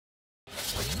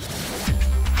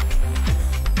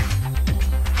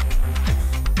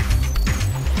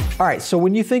All right, so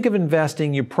when you think of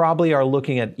investing, you probably are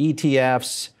looking at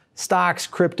ETFs, stocks,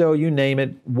 crypto, you name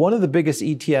it. One of the biggest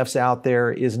ETFs out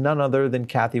there is none other than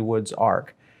Cathie Wood's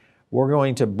ARK. We're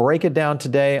going to break it down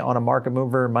today on a market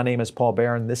mover. My name is Paul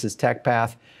Barron. This is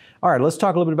TechPath. All right, let's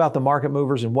talk a little bit about the market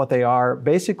movers and what they are.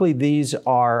 Basically, these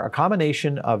are a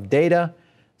combination of data,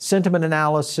 sentiment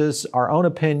analysis, our own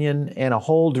opinion, and a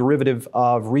whole derivative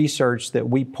of research that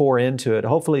we pour into it,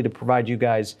 hopefully to provide you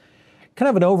guys kind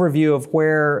of an overview of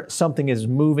where something is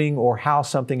moving or how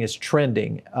something is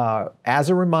trending. As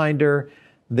a reminder,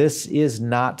 this is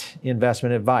not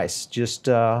investment advice. Just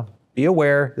be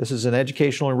aware, this is an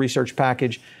educational and research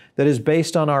package that is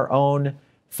based on our own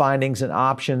findings and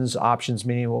options. Options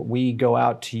meaning what we go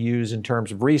out to use in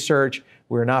terms of research.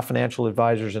 We're not financial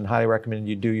advisors and highly recommend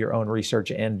you do your own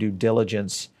research and due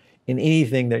diligence in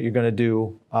anything that you're going to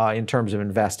do in terms of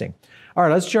investing. All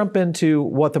right, let's jump into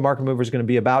what the market mover is going to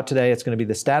be about today. It's going to be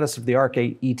the status of the ARK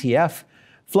ETF,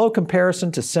 flow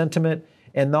comparison to sentiment,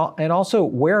 and also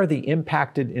where are the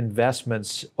impacted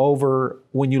investments over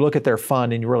when you look at their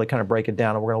fund and you really kind of break it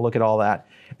down, and we're going to look at all that.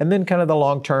 And then kind of the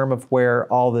long term of where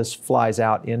all this flies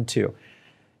out into.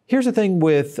 Here's the thing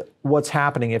with what's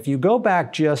happening. If you go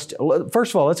back first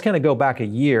of all, let's kind of go back a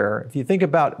year. If you think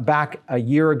about back a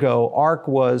year ago, ARK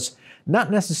was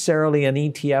not necessarily an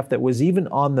ETF that was even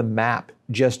on the map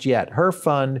just yet. Her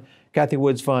fund, Cathie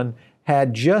Wood's fund,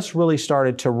 had just really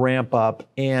started to ramp up,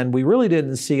 and we really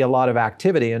didn't see a lot of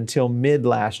activity until mid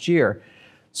last year.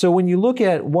 So when you look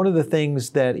at one of the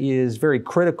things that is very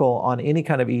critical on any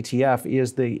kind of ETF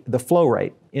is the flow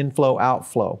rate, inflow,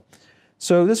 outflow.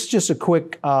 So this is just a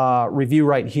quick review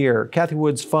right here. Cathie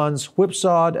Wood's funds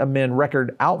whipsawed amid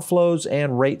record outflows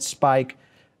and rate spike.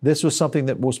 This was something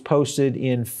that was posted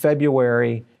in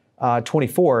February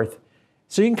 24th.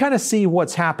 So you can kind of see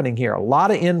what's happening here. A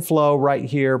lot of inflow right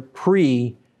here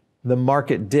pre the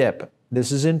market dip.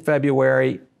 This is in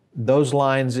February. Those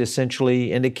lines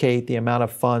essentially indicate the amount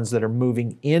of funds that are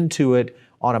moving into it.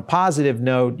 On a positive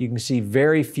note, you can see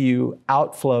very few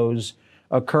outflows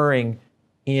occurring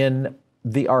in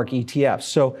the ARK ETF.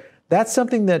 So that's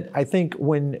something that I think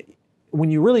when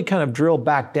you really kind of drill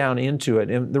back down into it,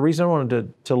 and the reason I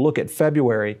wanted to look at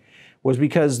February was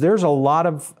because there's a lot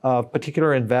of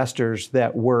particular investors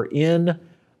that were in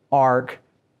ARK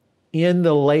in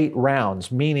the late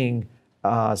rounds, meaning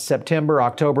September,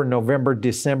 October, November,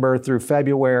 December through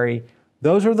February.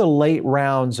 Those are the late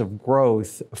rounds of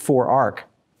growth for ARK.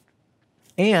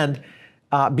 And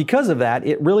because of that,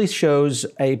 it really shows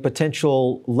a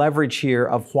potential leverage here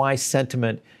of why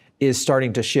sentiment is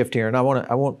starting to shift here. And I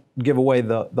won't give away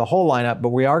the whole lineup, but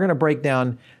we are going to break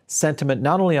down sentiment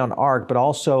not only on ARK, but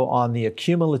also on the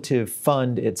accumulative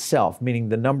fund itself, meaning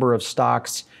the number of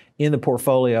stocks in the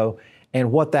portfolio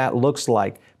and what that looks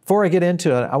like. Before I get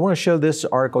into it, I want to show this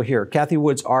article here. Cathie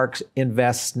Wood's ARK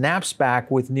Invest snaps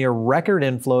back with near record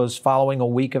inflows following a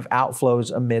week of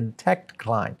outflows amid tech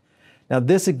decline. Now,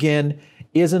 this again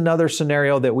is another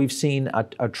scenario that we've seen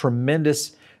a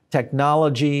tremendous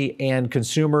technology and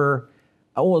consumer,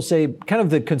 I won't say kind of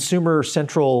the consumer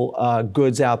central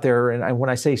goods out there. And when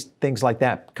I say things like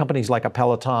that, companies like a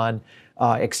Peloton,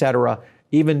 et cetera,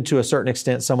 even to a certain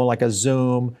extent, someone like a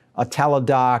Zoom, a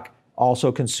Teladoc,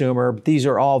 also consumer. These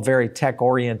are all very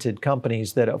tech-oriented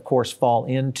companies that, of course, fall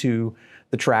into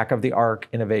the track of the ARK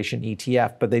Innovation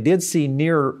ETF. But they did see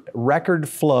near record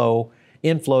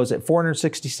inflows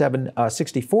at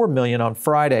 64 million on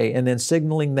Friday, and then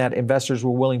signaling that investors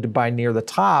were willing to buy near the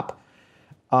top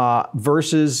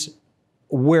versus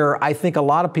where I think a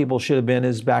lot of people should have been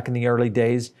is back in the early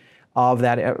days of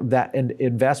that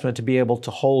investment to be able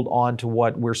to hold on to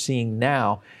what we're seeing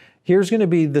now. Here's going to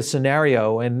be the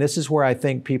scenario, and this is where I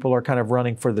think people are kind of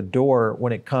running for the door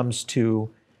when it comes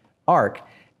to ARK.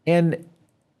 And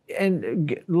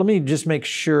let me just make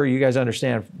sure you guys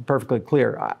understand perfectly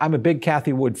clear. I'm a big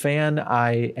Cathie Wood fan.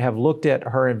 I have looked at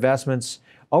her investments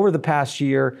over the past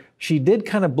year. She did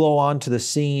kind of blow onto the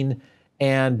scene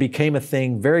and became a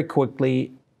thing very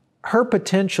quickly. Her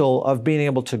potential of being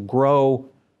able to grow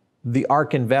the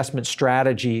ARK investment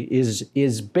strategy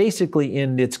is basically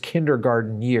in its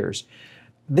kindergarten years.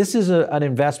 This is an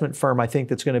investment firm, I think,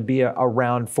 that's going to be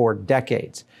around for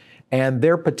decades. And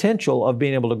their potential of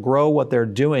being able to grow what they're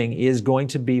doing is going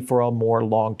to be for a more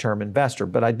long-term investor.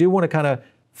 But I do want to kind of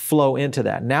flow into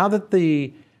that. Now that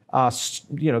the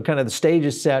kind of the stage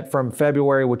is set from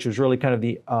February, which was really kind of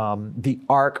the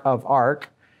arc of ARK,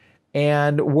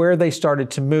 and where they started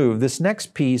to move. This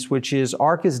next piece, which is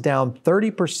ARK is down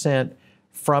 30%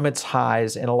 from its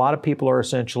highs, and a lot of people are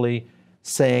essentially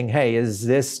saying, hey, is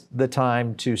this the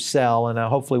time to sell? And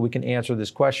hopefully we can answer this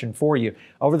question for you.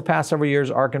 Over the past several years,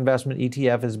 ARK Investment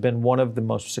ETF has been one of the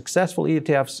most successful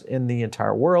ETFs in the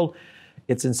entire world.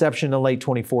 Its inception in late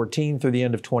 2014 through the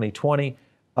end of 2020,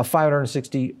 a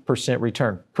 560%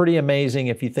 return. Pretty amazing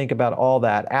if you think about all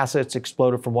that. Assets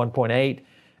exploded from 1.8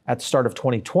 at the start of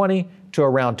 2020 to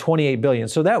around 28 billion.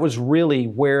 So that was really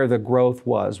where the growth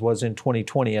was in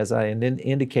 2020, as I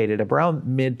indicated. Around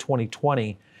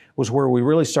mid-2020 was where we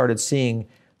really started seeing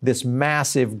this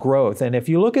massive growth. And if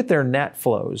you look at their net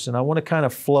flows, and I want to kind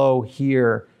of flow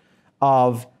here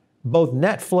of both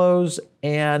net flows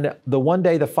and the 1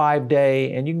 day, the 5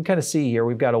 day, and you can kind of see here,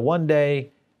 we've got a 1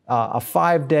 day, a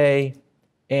 5 day,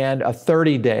 and a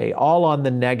 30 day, all on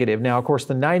the negative. Now, of course,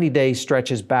 the 90 day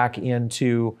stretches back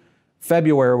into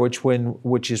February,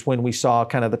 which is when we saw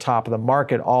kind of the top of the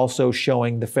market, also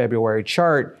showing the February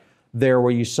chart there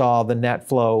where you saw the net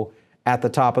flow at the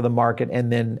top of the market.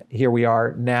 And then here we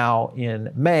are now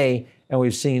in May, and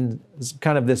we've seen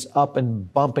kind of this up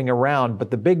and bumping around.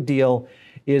 But the big deal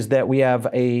is that we have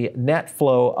a net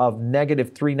flow of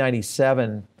negative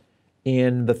 397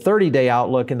 in the 30-day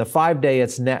outlook. In the 5 day,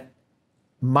 it's net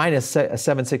minus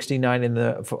 769. In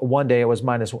the 1 day, it was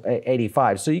minus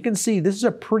 85. So you can see this is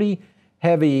a pretty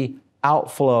heavy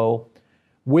outflow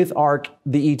with ARK,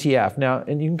 the ETF. Now,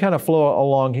 and you can kind of flow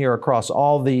along here across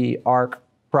all the ARK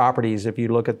properties. If you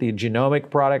look at the genomic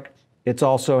product, it's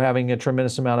also having a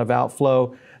tremendous amount of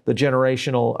outflow. The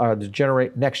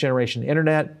next generation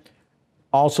internet,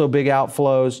 also big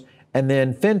outflows. And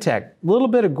then fintech, a little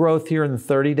bit of growth here in the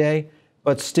 30-day,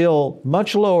 but still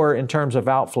much lower in terms of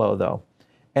outflow though.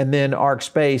 And then ARK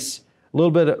Space, a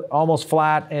little bit almost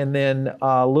flat, and then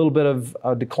a little bit of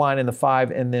a decline in the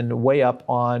 5, and then way up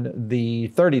on the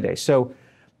 30-day. So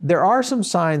there are some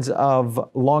signs of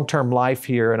long-term life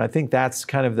here, and I think that's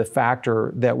kind of the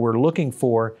factor that we're looking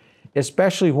for,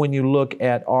 especially when you look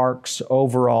at ARK's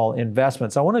overall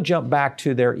investments. I want to jump back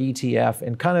to their ETF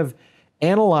and kind of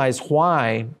analyze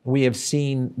why we have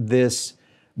seen this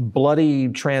bloody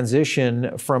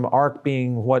transition from ARK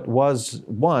being what was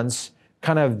once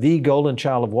kind of the golden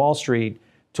child of Wall Street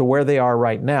to where they are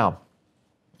right now.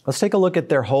 Let's take a look at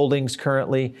their holdings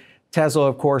currently. Tesla,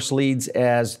 of course, leads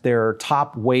as their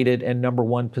top weighted and number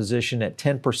 1 position at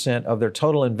 10% of their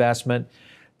total investment.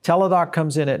 Teladoc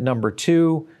comes in at number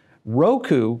 2.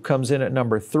 Roku comes in at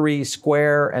number 3,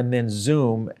 Square, and then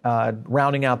Zoom,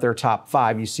 rounding out their top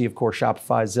 5. You see, of course,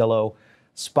 Shopify, Zillow,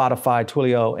 Spotify,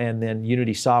 Twilio, and then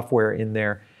Unity Software in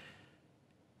there.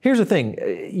 Here's the thing.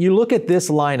 You look at this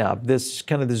lineup, this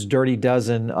dirty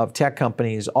dozen of tech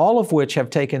companies, all of which have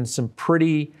taken some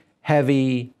pretty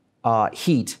heavy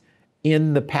heat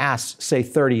in the past, say,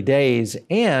 30 days.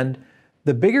 And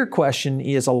the bigger question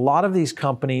is a lot of these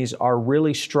companies are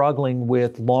really struggling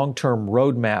with long-term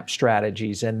roadmap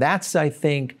strategies. And that's, I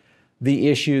think, the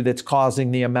issue that's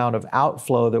causing the amount of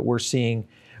outflow that we're seeing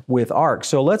with ARK.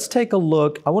 So let's take a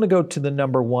look. I want to go to the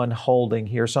number 1 holding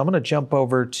here. So I'm going to jump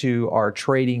over to our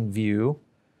trading view.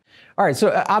 All right,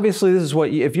 so obviously this is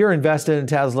what, if you're invested in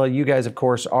Tesla, you guys, of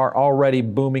course, are already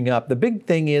booming up. The big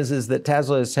thing is that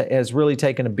Tesla has really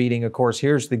taken a beating. Of course,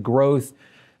 here's the growth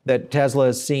that Tesla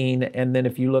has seen. And then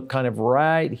if you look kind of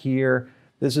right here,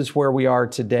 this is where we are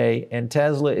today. And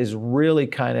Tesla is really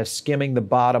kind of skimming the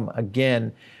bottom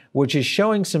again, which is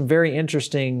showing some very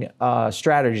interesting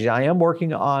strategies. I am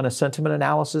working on a sentiment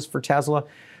analysis for Tesla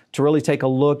to really take a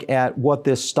look at what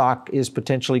this stock is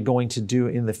potentially going to do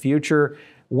in the future.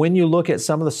 When you look at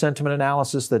some of the sentiment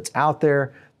analysis that's out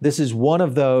there, this is one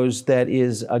of those that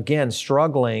is, again,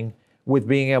 struggling with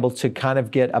being able to kind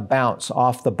of get a bounce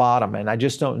off the bottom. And I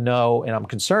just don't know, and I'm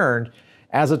concerned,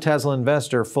 as a Tesla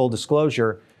investor, full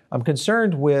disclosure, I'm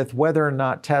concerned with whether or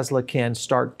not Tesla can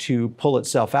start to pull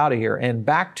itself out of here. And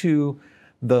back to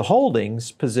the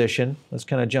holdings position, let's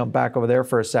kind of jump back over there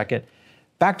for a second.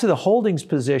 Back to the holdings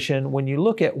position, when you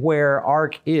look at where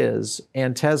ARK is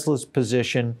and Tesla's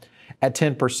position at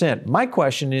 10%, my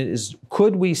question is,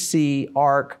 could we see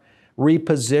ARK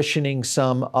repositioning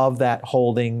some of that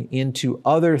holding into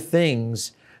other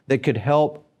things that could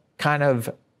help kind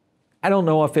of, I don't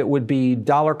know if it would be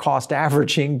dollar cost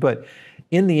averaging, but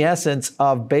in the essence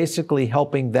of basically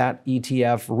helping that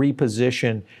ETF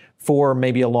reposition for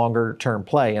maybe a longer term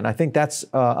play. And I think that's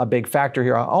a big factor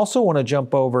here. I also want to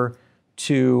jump over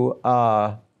to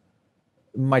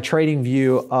my trading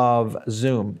view of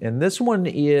Zoom. And this one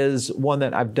is one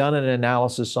that I've done an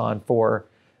analysis on for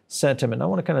sentiment. I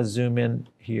want to kind of zoom in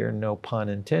here, no pun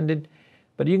intended.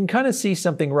 But you can kind of see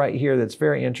something right here that's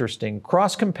very interesting.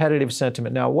 Cross-competitive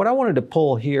sentiment. Now, what I wanted to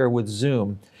pull here with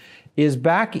Zoom is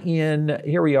back in,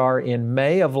 here we are in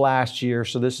May of last year.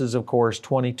 So this is of course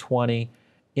 2020,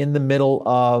 in the middle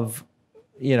of,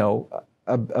 you know,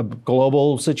 a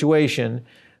global situation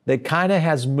that kind of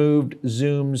has moved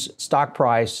Zoom's stock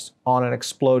price on an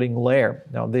exploding layer.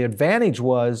 Now the advantage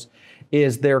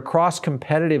is their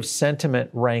cross-competitive sentiment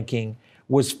ranking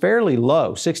was fairly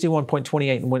low,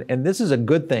 61.28. And this is a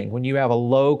good thing. When you have a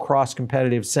low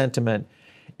cross-competitive sentiment,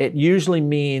 it usually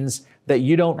means that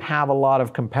you don't have a lot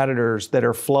of competitors that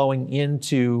are flowing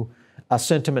into a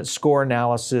sentiment score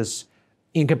analysis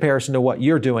in comparison to what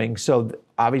you're doing. So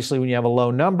obviously when you have a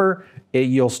low number,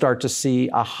 you'll start to see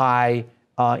a high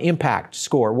impact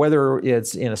score, whether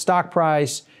it's in a stock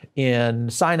price, in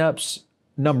signups,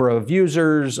 number of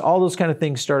users, all those kind of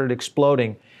things started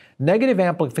exploding. Negative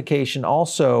amplification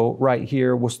also right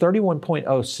here was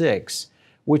 31.06,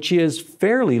 which is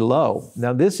fairly low.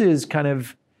 Now this is kind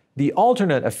of the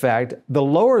alternate effect. The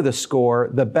lower the score,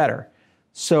 the better.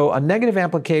 So a negative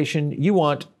amplification you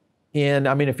want in,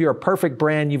 I mean, if you're a perfect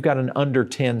brand, you've got an under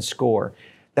 10 score.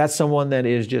 That's someone that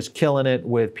is just killing it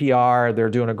with PR. They're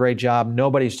doing a great job.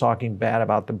 Nobody's talking bad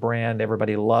about the brand.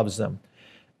 Everybody loves them.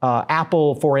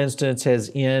 Apple, for instance, has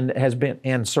been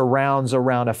and surrounds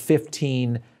around a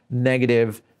 15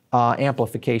 negative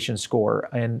amplification score.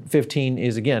 And 15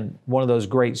 is, again, one of those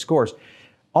great scores.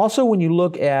 Also, when you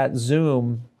look at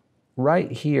Zoom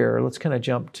right here, let's kind of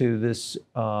jump to this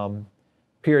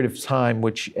period of time,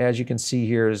 which, as you can see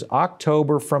here, is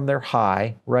October from their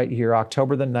high, right here,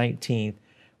 October the 19th,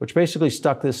 which basically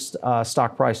stuck this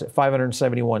stock price at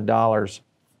 $571.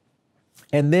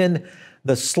 And then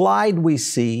the slide we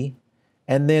see,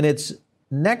 and then its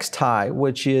next high,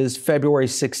 which is February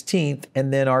 16th,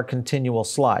 and then our continual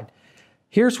slide.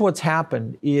 Here's what's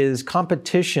happened is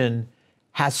competition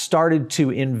has started to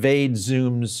invade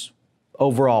Zoom's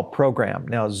overall program.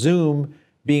 Now, Zoom,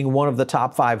 being one of the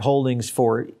top 5 holdings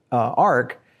for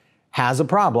ARK, has a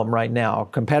problem right now.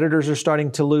 Competitors are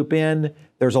starting to loop in.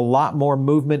 There's a lot more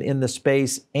movement in the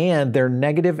space, and their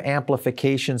negative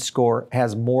amplification score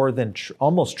has more than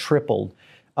almost tripled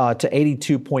to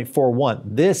 82.41.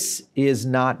 This is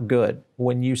not good.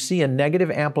 When you see a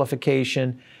negative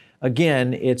amplification,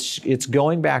 again, it's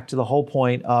going back to the whole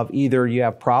point of either you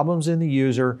have problems in the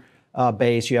user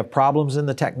base, you have problems in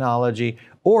the technology,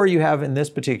 or you have, in this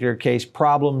particular case,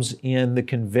 problems in the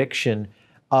conviction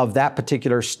of that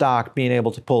particular stock being able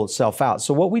to pull itself out.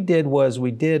 So what we did was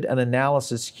we did an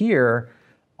analysis here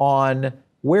on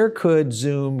where could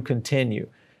Zoom continue.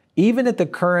 Even at the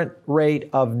current rate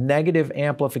of negative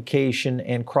amplification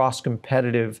and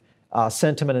cross-competitive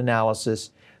sentiment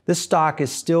analysis, this stock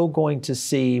is still going to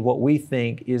see what we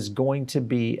think is going to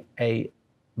be a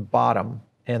bottom.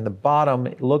 And the bottom,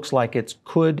 it looks like it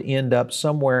could end up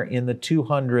somewhere in the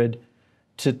 200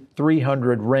 to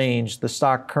 300 range. The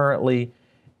stock currently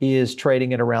is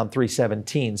trading at around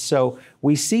 317. So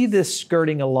we see this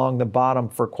skirting along the bottom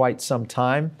for quite some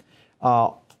time,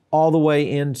 all the way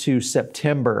into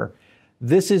September.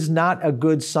 This is not a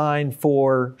good sign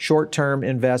for short-term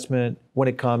investment when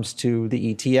it comes to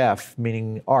the ETF,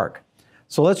 meaning ARK.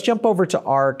 So let's jump over to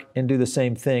ARK and do the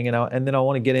same thing. And then I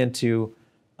want to get into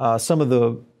some of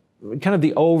the kind of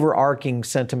the overarching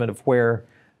sentiment of where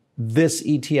this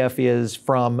ETF is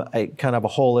from a kind of a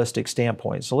holistic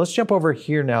standpoint. So let's jump over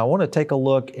here now. I want to take a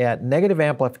look at negative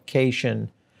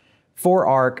amplification for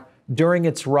ARK during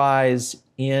its rise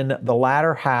in the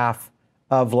latter half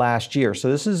of last year.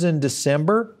 So this is in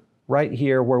December, right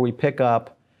here, where we pick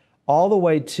up all the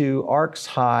way to ARK's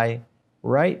high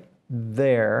right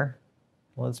there.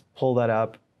 Let's pull that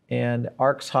up. And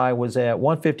ARK's high was at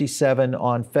 157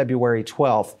 on February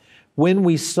 12th, when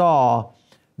we saw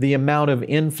the amount of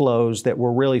inflows that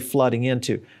were really flooding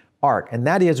into ARK. And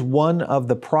that is one of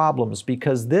the problems,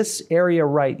 because this area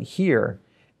right here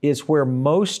is where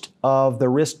most of the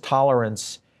risk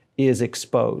tolerance is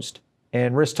exposed.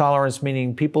 And risk tolerance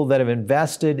meaning people that have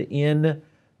invested in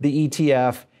the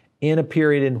ETF in a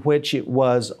period in which it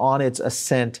was on its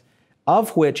ascent,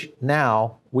 of which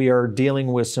now we are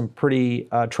dealing with some pretty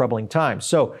troubling times.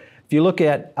 So if you look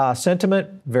at sentiment,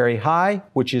 very high,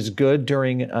 which is good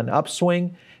during an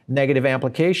upswing. Negative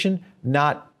amplification,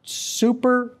 not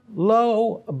super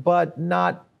low, but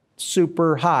not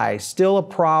super high. Still a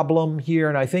problem here,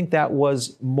 and I think that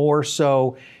was more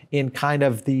so in kind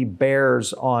of the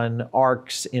bears on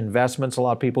ARK's investments, a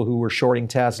lot of people who were shorting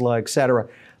Tesla, et cetera.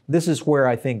 This is where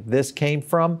I think this came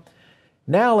from.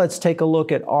 Now let's take a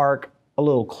look at ARK a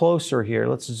little closer here.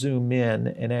 Let's zoom in,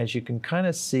 and as you can kind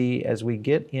of see as we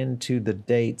get into the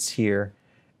dates here,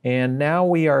 and now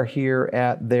we are here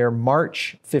at their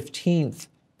March 15th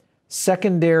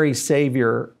secondary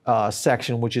savior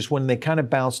section, which is when they kind of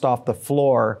bounced off the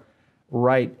floor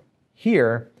right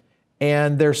here.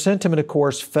 And their sentiment, of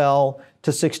course, fell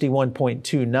to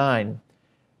 61.29.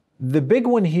 The big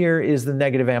one here is the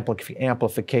negative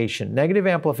amplification. Negative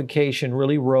amplification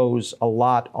really rose a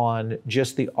lot on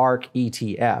just the ARK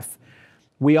ETF.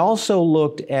 We also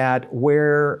looked at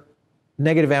where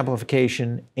negative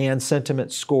amplification and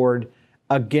sentiment scored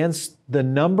against the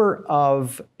number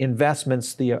of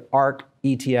investments the ARK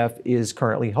ETF is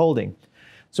currently holding.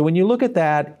 So when you look at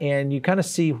that and you kind of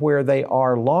see where they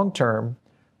are long term,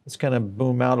 let's kind of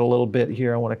boom out a little bit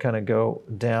here. I want to kind of go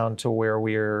down to where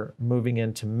we're moving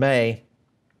into May.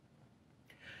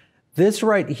 This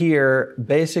right here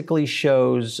basically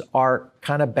shows ARK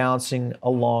kind of bouncing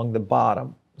along the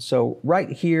bottom. So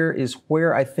right here is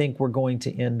where I think we're going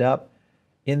to end up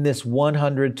in this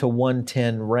 100 to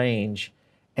 110 range.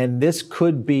 And this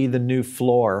could be the new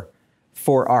floor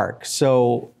for ARK.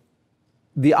 So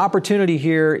the opportunity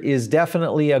here is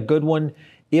definitely a good one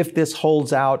if this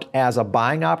holds out as a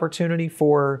buying opportunity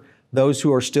for those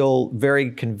who are still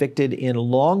very convicted in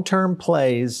long-term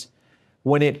plays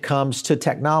when it comes to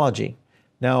technology.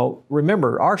 Now,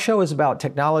 remember, our show is about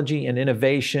technology and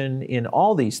innovation in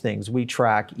all these things. We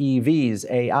track EVs,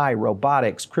 AI,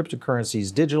 robotics,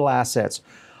 cryptocurrencies, digital assets,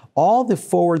 all the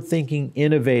forward-thinking,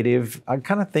 innovative. I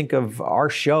kind of think of our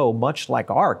show much like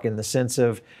ARK in the sense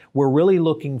of we're really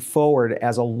looking forward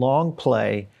as a long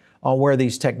play on where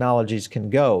these technologies can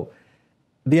go.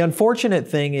 The unfortunate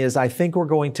thing is I think we're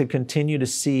going to continue to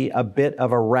see a bit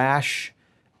of a rash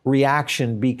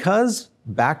reaction because,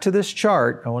 back to this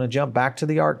chart, I want to jump back to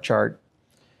the ARK chart,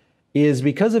 is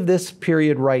because of this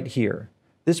period right here.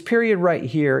 This period right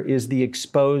here is the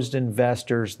exposed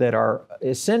investors that are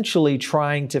essentially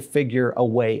trying to figure a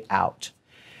way out.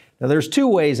 Now there's two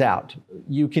ways out.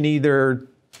 You can either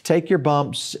take your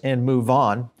bumps and move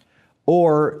on,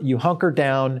 or you hunker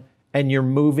down and you're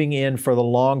moving in for the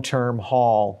long-term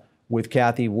haul with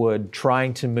Cathie Wood,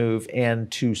 trying to move and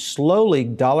to slowly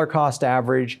dollar cost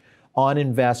average on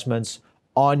investments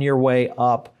on your way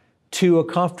up to a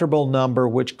comfortable number,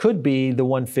 which could be the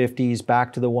 150s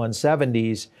back to the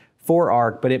 170s for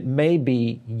ARK, but it may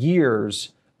be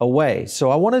years away. So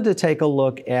I wanted to take a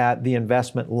look at the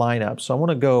investment lineup. So I want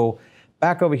to go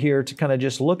back over here to kind of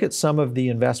just look at some of the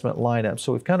investment lineups.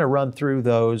 So we've kind of run through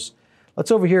those.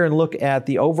 Let's over here and look at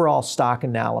the overall stock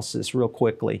analysis real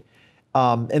quickly.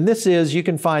 And this is, you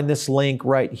can find this link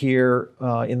right here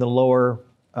in the lower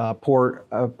part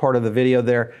of the video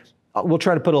there. We'll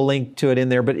try to put a link to it in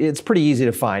there, but it's pretty easy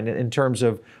to find in terms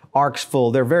of ARK's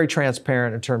full. They're very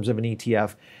transparent in terms of an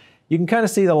ETF. You can kind of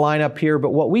see the lineup here, but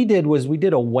what we did was we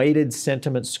did a weighted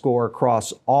sentiment score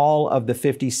across all of the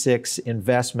 56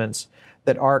 investments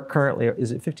that ARK currently,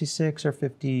 is it 56 or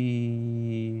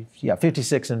 50? Yeah,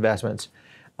 56 investments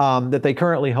that they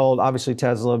currently hold. Obviously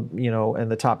Tesla, you know,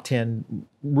 and the top 10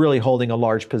 really holding a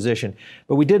large position.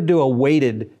 But we did do a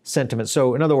weighted sentiment.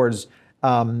 So in other words,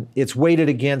 it's weighted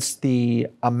against the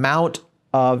amount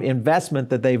of investment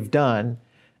that they've done.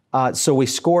 So we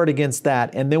scored against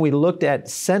that. And then we looked at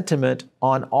sentiment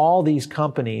on all these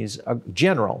companies,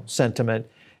 general sentiment.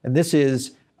 And this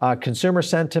is consumer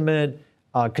sentiment,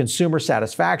 consumer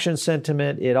satisfaction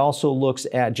sentiment. It also looks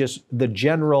at just the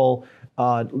general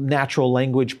natural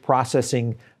language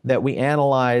processing that we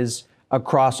analyze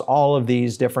across all of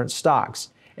these different stocks.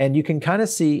 And you can kind of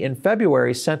see in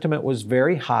February, sentiment was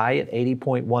very high at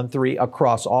 80.13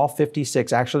 across all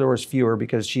 56. Actually, there was fewer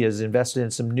because she has invested in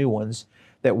some new ones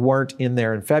that weren't in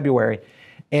there in February.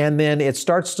 And then it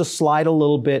starts to slide a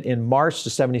little bit in March to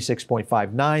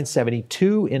 76.59,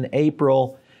 72 in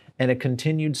April, and a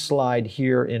continued slide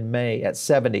here in May at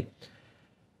 70.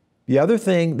 The other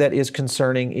thing that is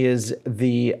concerning is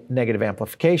the negative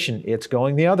amplification. It's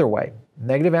going the other way.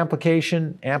 Negative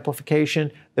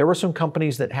amplification. There were some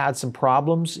companies that had some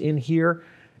problems in here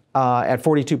at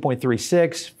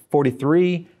 42.36,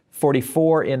 43,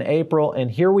 44 in April, and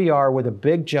here we are with a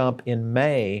big jump in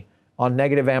May on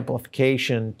negative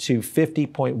amplification to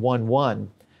 50.11.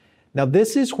 Now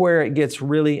this is where it gets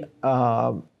really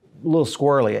a little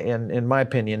squirrely, in my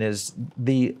opinion, is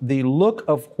the look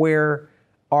of where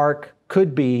ARK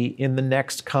could be in the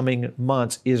next coming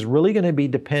months is really going to be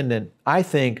dependent, I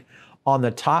think, on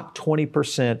the top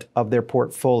 20% of their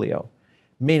portfolio.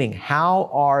 Meaning, how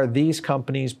are these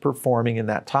companies performing in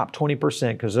that top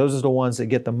 20%? Because those are the ones that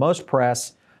get the most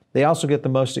press. They also get the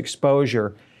most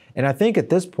exposure. And I think at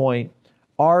this point,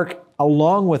 ARK,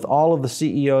 along with all of the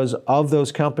CEOs of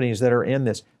those companies that are in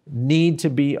this, need to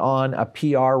be on a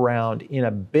PR round in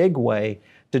a big way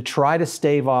to try to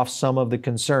stave off some of the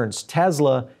concerns.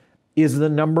 Tesla is the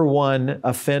 #1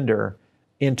 offender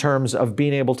in terms of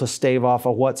being able to stave off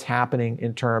of what's happening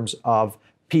in terms of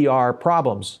PR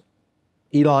problems.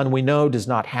 Elon, we know, does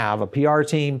not have a PR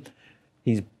team.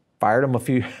 He's fired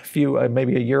them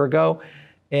maybe a year ago.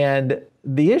 And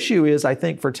the issue is, I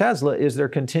think, for Tesla is their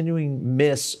continuing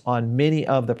miss on many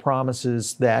of the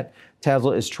promises that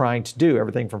Tesla is trying to do,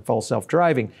 everything from full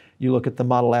self-driving. You look at the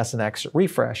Model S and X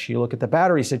refresh. You look at the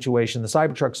battery situation, the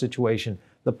Cybertruck situation,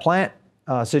 the plant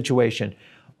situation.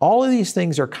 All of these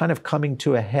things are kind of coming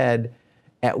to a head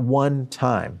at one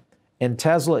time. And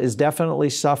Tesla is definitely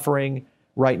suffering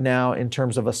right now in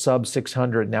terms of a sub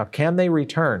 600. Now, can they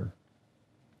return?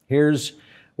 Here's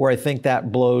where I think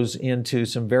that blows into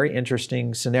some very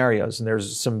interesting scenarios. And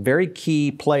there's some very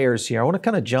key players here. I want to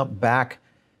kind of jump back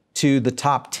to the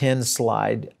top 10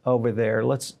 slide over there.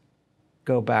 Let's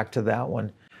go back to that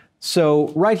one. So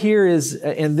right here is,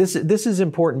 and this is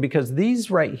important because these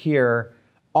right here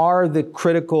are the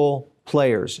critical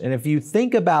players. And if you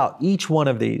think about each one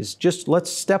of these, just let's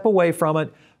step away from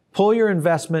it, pull your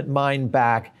investment mind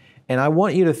back, and I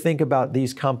want you to think about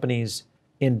these companies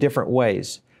in different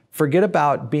ways. Forget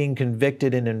about being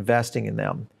convicted in investing in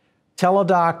them.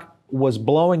 Teladoc was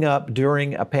blowing up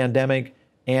during a pandemic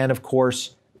and, of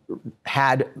course,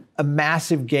 had a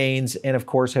massive gains and, of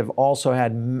course, have also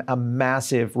had a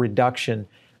massive reduction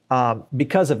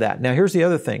because of that. Now, here's the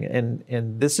other thing,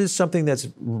 and this is something that's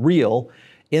real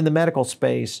in the medical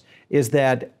space, is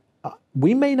that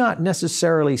we may not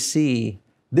necessarily see,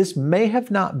 this may have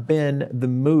not been the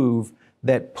move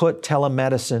that put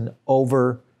telemedicine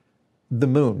over the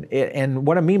moon. And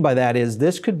what I mean by that is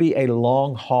this could be a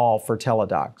long haul for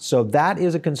Teladoc. So that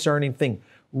is a concerning thing.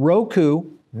 Roku,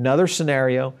 another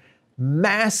scenario,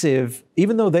 massive,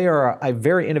 even though they are a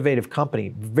very innovative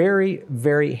company, very,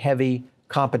 very heavy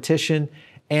competition.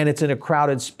 And it's in a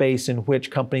crowded space in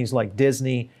which companies like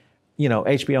Disney,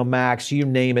 HBO Max, you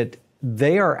name it,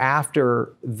 they are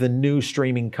after the new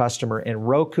streaming customer. And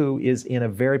Roku is in a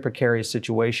very precarious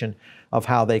situation of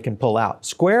how they can pull out.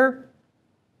 Square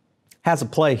has a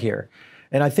play here.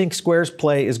 And I think Square's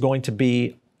play is going to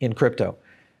be in crypto.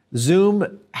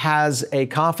 Zoom has a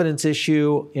confidence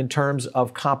issue in terms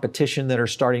of competition that are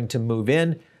starting to move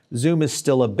in. Zoom is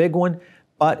still a big one,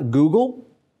 but Google,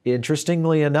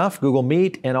 interestingly enough, Google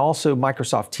Meet and also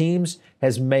Microsoft Teams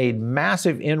has made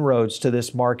massive inroads to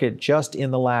this market just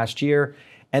in the last year.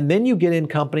 And then you get in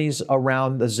companies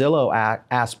around the Zillow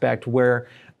aspect where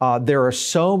there are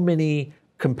so many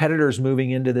competitors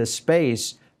moving into this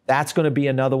space. That's going to be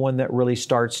another one that really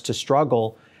starts to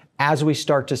struggle as we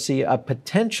start to see a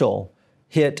potential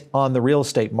hit on the real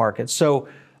estate market. So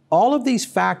all of these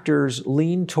factors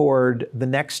lean toward the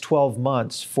next 12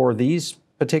 months for these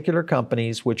particular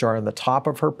companies, which are in the top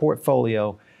of her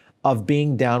portfolio, of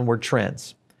being downward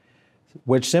trends,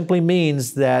 which simply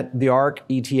means that the ARK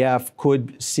ETF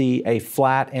could see a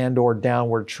flat and or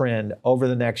downward trend over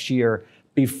the next year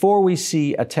before we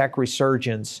see a tech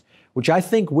resurgence, which I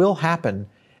think will happen.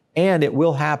 And it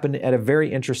will happen at a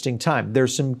very interesting time.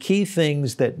 There's some key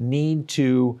things that need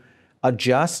to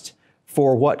adjust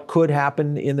for what could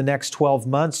happen in the next 12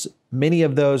 months. Many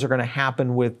of those are going to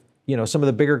happen with, some of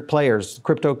the bigger players. The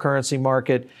cryptocurrency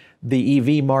market, the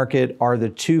EV market are the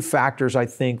two factors, I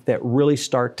think, that really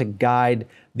start to guide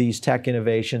these tech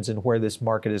innovations and where this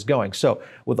market is going. So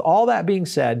with all that being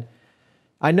said,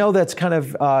 I know that's kind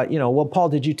of, well, Paul,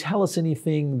 did you tell us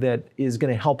anything that is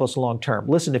going to help us long term?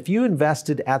 Listen, if you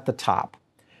invested at the top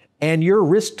and your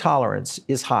risk tolerance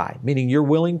is high, meaning you're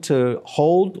willing to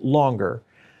hold longer,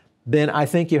 then I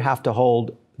think you have to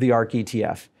hold the ARK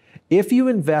ETF. If you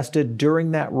invested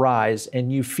during that rise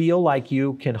and you feel like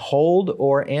you can hold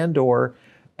or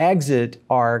exit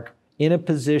ARK in a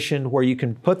position where you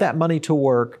can put that money to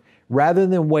work rather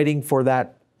than waiting for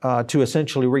that to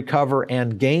essentially recover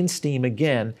and gain steam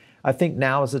again, I think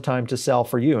now is the time to sell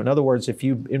for you. In other words, if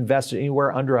you invested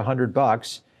anywhere under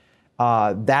 $100,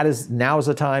 now is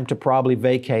the time to probably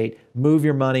vacate, move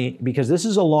your money, because this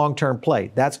is a long-term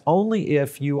play. That's only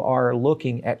if you are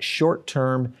looking at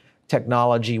short-term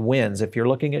technology wins. If you're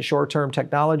looking at short-term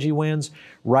technology wins,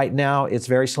 right now it's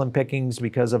very slim pickings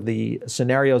because of the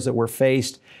scenarios that we're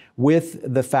faced with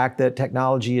the fact that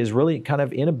technology is really kind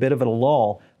of in a bit of a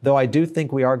lull. Though I do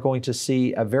think we are going to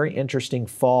see a very interesting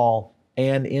fall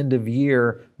and end of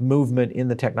year movement in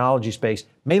the technology space,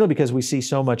 mainly because we see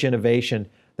so much innovation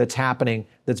that's happening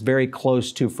that's very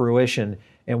close to fruition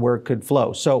and where it could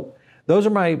flow. So those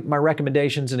are my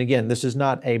recommendations. And again, this is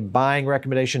not a buying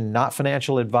recommendation, not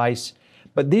financial advice,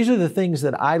 but these are the things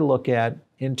that I look at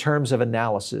in terms of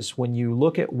analysis. When you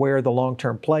look at where the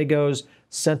long-term play goes,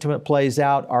 sentiment plays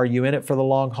out, are you in it for the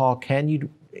long haul? Can you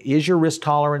is your risk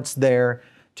tolerance there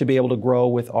to be able to grow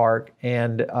with ARK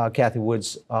and Cathie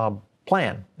Wood's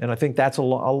plan? And I think that's a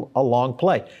long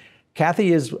play.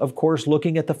 Cathie is, of course,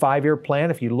 looking at the 5-year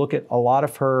plan. If you look at a lot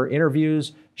of her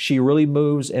interviews, she really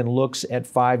moves and looks at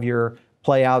 5-year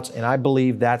playouts, and I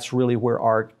believe that's really where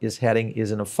ARK is heading,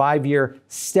 is in a 5-year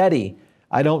steady.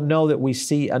 I don't know that we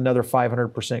see another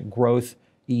 500% growth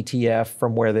ETF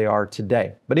from where they are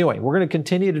today. But anyway, we're going to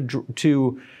continue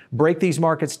to break these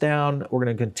markets down. We're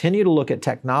going to continue to look at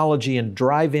technology and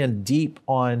drive in deep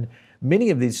on many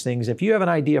of these things. If you have an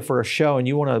idea for a show and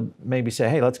you want to maybe say,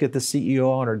 hey, let's get the CEO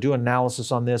on or do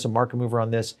analysis on this, a market mover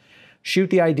on this, shoot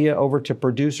the idea over to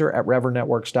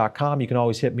producer@reverendnetworks.com. You can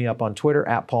always hit me up on Twitter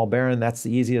 @PaulBaron. That's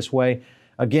the easiest way.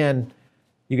 Again,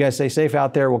 you guys stay safe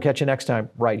out there. We'll catch you next time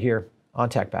right here on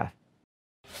TechPath.